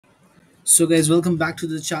So guys, welcome back to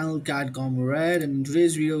the channel CAD Comrade, and in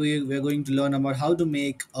today's video we're going to learn about how to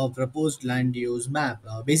make a proposed land use map.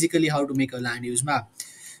 Basically how to make a land use map.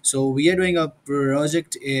 So we are doing a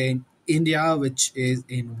project in India which is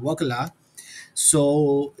in Wakala.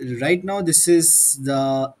 So right now this is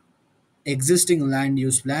the existing land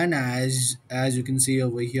use plan as you can see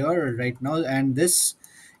over here right now, and this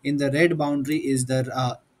in the red boundary is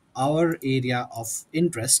the our area of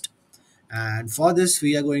interest, and for this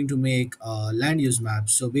we are going to make a land use map.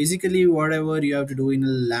 So basically whatever you have to do in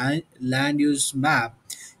a land use map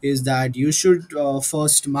is that you should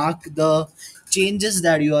first mark the changes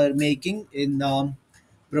that you are making in the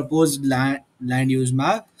proposed land use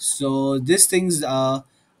map. So these things are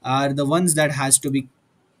the ones that has to be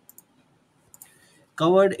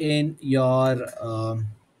covered in your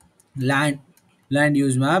land land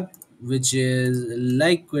use map, which is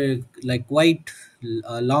like quite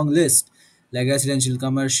a long list, like residential,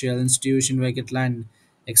 commercial, institution, vacant land,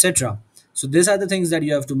 etc. So these are the things that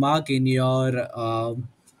you have to mark in your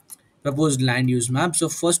proposed land use map. So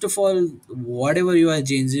first of all, whatever you are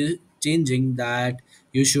changing, that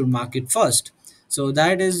you should mark it first. So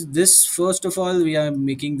that is this. First of all, we are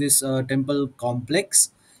making this temple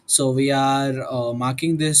complex. So we are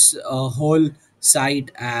marking this whole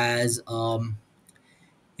site as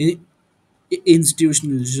i-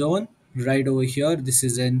 institutional zone. Right over here, this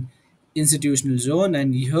is an institutional zone,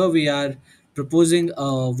 and here we are proposing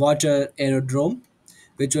a water aerodrome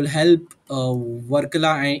which will help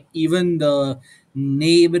Varkala and even the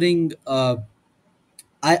neighboring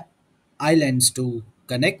I- islands to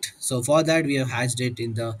connect. So for that, we have hashed it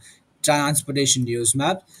in the transportation use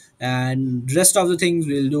map, and rest of the things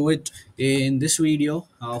we'll do it in this video.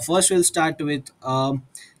 First, we'll start with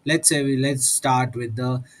let's start with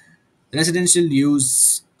the residential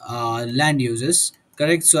use land uses.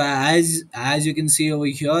 Correct. So as you can see over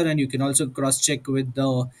here, and you can also cross check with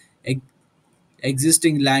the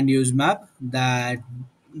existing land use map, that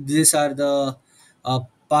these are the uh,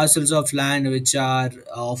 parcels of land which are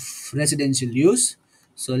of residential use.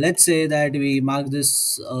 So let's say that we mark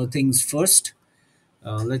this things first.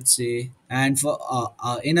 Let's say, and for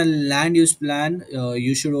in a land use plan,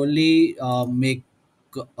 you should only make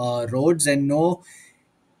roads, and no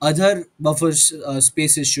other buffer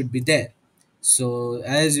spaces should be there. So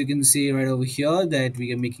as you can see right over here, that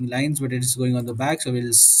we are making lines, but it is going on the back. So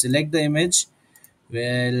we'll select the image,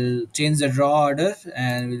 we'll change the draw order,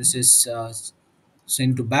 and we'll just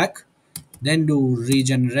send to back, then do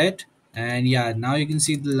regenerate. And yeah, now you can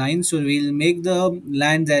see the line. So we'll make the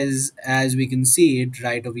land as we can see it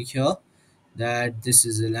right over here, that this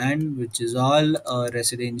is a land which is all a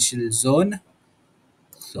residential zone.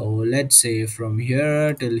 So let's say from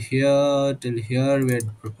here till here till here, we are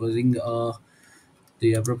proposing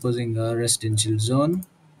a residential zone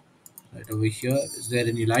right over here. Is there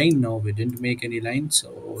any line? No, we didn't make any line.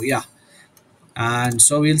 So yeah, and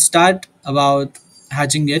so we'll start about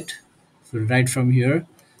hatching it right from here.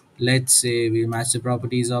 Let's say we match the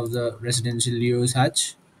properties of the residential use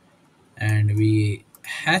hatch, and we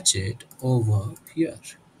hatch it over here.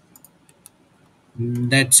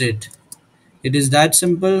 That's it. It is that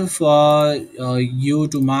simple for you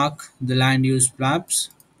to mark the land use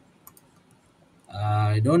maps.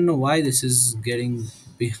 I don't know why this is getting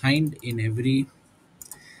behind in every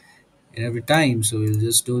time. So we'll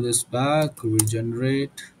just do this back,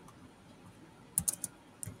 regenerate,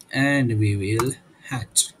 and we will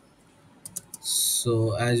hatch.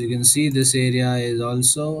 So as you can see, this area is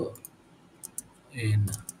also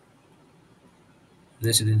in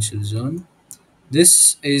residential zone.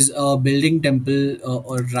 This is a building temple,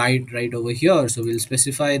 or right over here. So we'll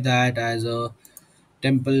specify that as a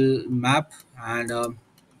temple map, and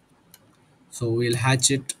so we'll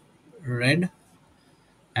hatch it red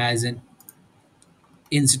as an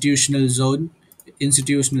institutional zone,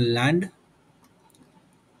 institutional land,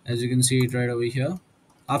 as you can see it right over here.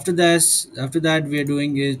 After that we are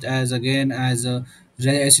doing it as again as a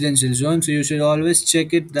residential zone. So you should always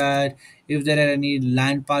check it, that if there are any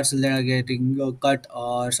land parcels that are getting cut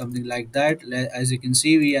or something like that. As you can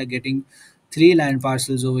see, we are getting three land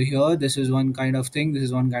parcels over here. This is one kind of thing, this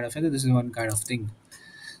is one kind of thing, this is one kind of thing.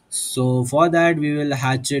 So for that, we will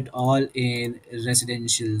hatch it all in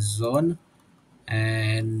residential zone,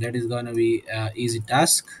 and that is gonna be a easy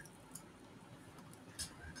task.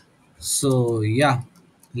 So yeah,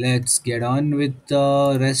 let's get on with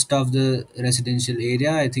the rest of the residential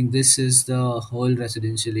area. I think this is the whole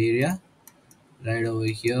residential area right over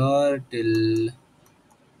here till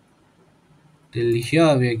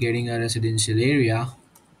here. We are getting a residential area.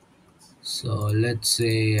 So let's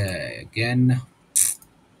say again,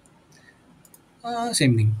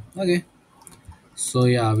 same thing. Okay. So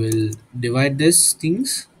yeah, we'll divide these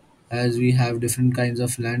things as we have different kinds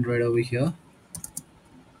of land right over here.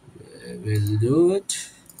 We'll do it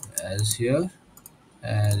as here,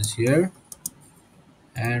 as here,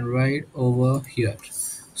 and right over here.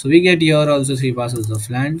 So we get here also three parcels of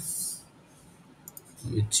land,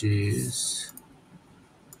 which is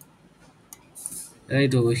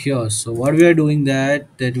right over here. So what we are doing that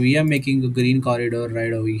we are making a green corridor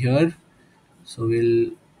right over here. So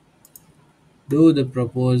we'll do the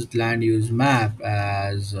proposed land use map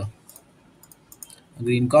as a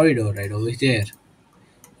green corridor right over there.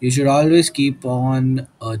 You should always keep on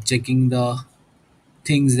checking the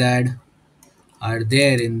things that are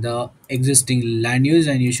there in the existing land use,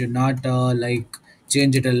 and you should not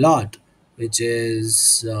change it a lot, which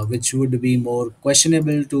would be more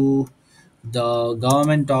questionable to the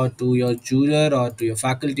government or to your juror or to your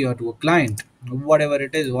faculty or to a client, whatever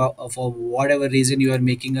it is. For whatever reason you are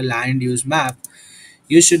making a land use map,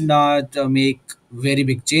 you should not make very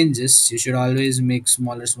big changes. You should always make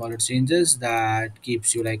smaller changes that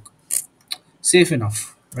keeps you like safe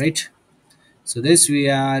enough, right? So this we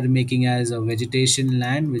are making as a vegetation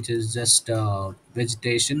land, which is just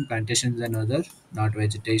vegetation, plantations and other, not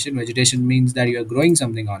vegetation. Vegetation means that you are growing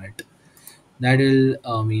something on it. That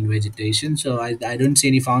will mean vegetation. So I don't see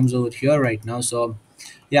any farms over here right now. So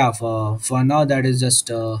yeah, for now that is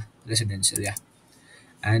just residential. Yeah,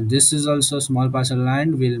 and this is also small parcel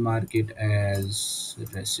land. We'll mark it as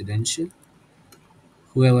residential.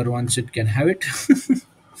 Whoever wants it can have it.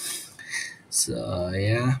 So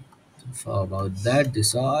yeah, for about that,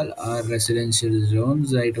 this all are residential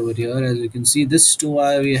zones right over here. As you can see, this two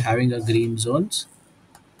are we having a green zones.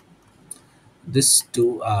 This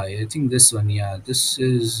two, I think this one, yeah, this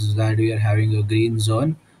is that we are having a green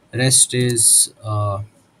zone. Rest is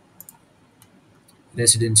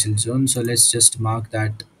residential zone. So let's just mark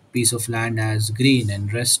that piece of land as green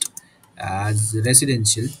and rest as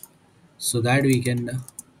residential, so that we can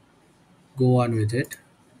go on with it.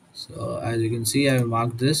 So as you can see, I have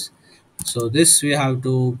marked this. So this we have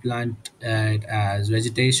to plant it as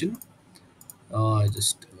vegetation,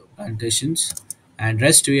 just plantations, and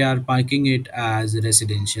rest we are marking it as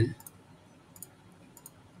residential,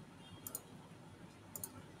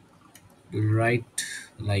 right,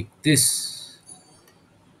 like this.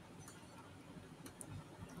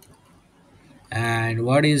 And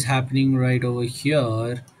what is happening right over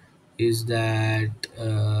here is that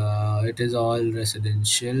it is all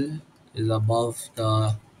residential, is above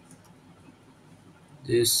the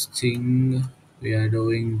this thing. We are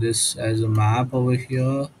doing this as a map over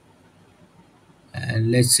here,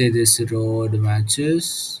 and let's say this road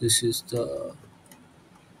matches. This is the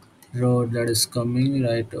road that is coming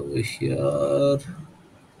right over here.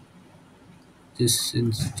 This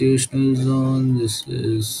institutional zone, this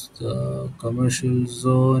is the commercial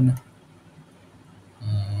zone,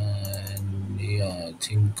 and yeah, I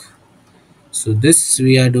think so. This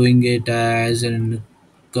we are doing it as an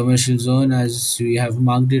commercial zone, as we have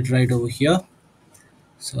marked it right over here.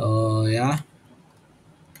 So yeah,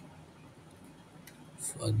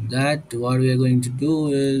 for that, what we are going to do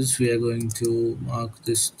is we are going to mark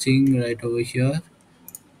this thing right over here.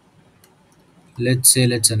 Let's say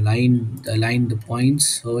let's align the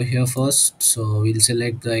points over here first. So we'll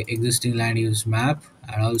select the existing land use map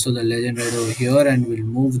and also the legend right over here, and we'll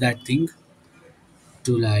move that thing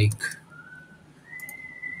to like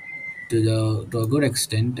to a good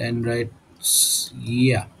extent, and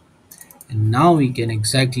yeah, and now we can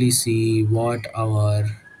exactly see what our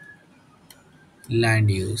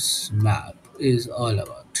land use map is all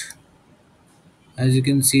about. As you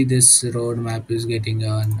can see, this road map is getting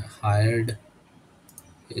hired,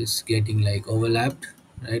 is getting like overlapped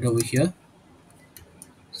right over here.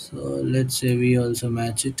 So let's say we also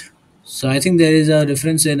match it. So I think there is a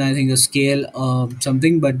difference in, I think, a scale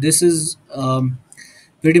something, but this is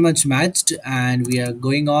pretty much matched, and we are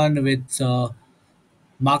going on with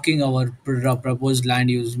marking our proposed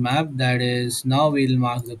land use map. That is, now we'll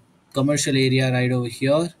mark the commercial area right over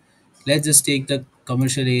here. Let's just take the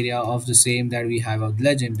commercial area of the same that we have of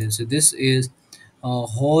legend. And so this is a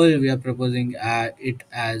whole, we are proposing it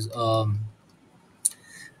as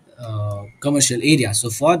commercial area.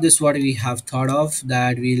 So for this, what we have thought of,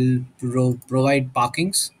 that we'll provide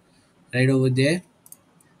parkings right over there.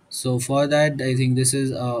 So for that, I think this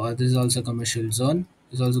is also commercial zone.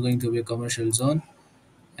 It's also going to be a commercial zone,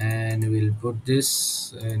 and we'll put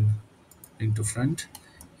this into front.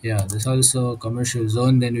 Yeah, this also a commercial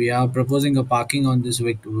zone. Then we are proposing a parking on this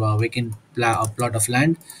vacant plot of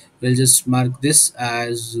land. We'll just mark this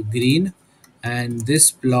as green, and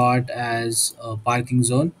this plot as a parking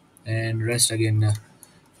zone, and rest again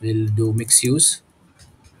we'll do mixed use.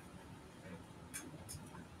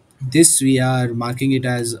 This we are marking it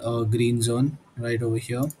as a green zone right over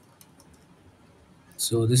here.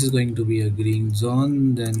 So this is going to be a green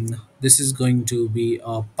zone. Then this is going to be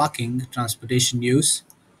a parking transportation use.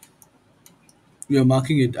 We are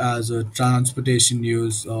marking it as a transportation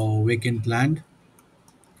use or vacant land.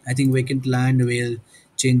 I think vacant land will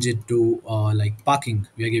change it to like parking.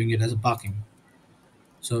 We are giving it as a parking.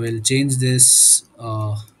 So we'll change this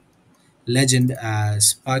legend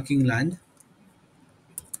as parking land.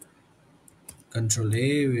 Control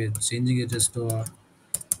A. We're changing it as to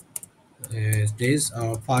this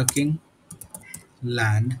parking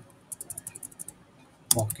land.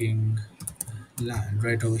 Parking land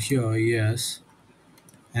right over here. Yes.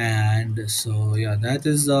 And so yeah, that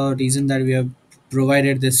is the reason that we have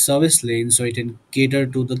provided this service lane so it can cater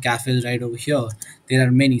to the cafes right over here. There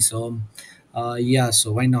are many, so yeah,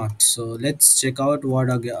 so why not? So let's check out what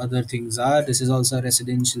other things are. This is also a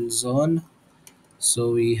residential zone,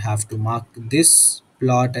 so we have to mark this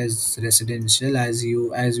plot as residential as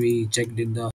we checked in the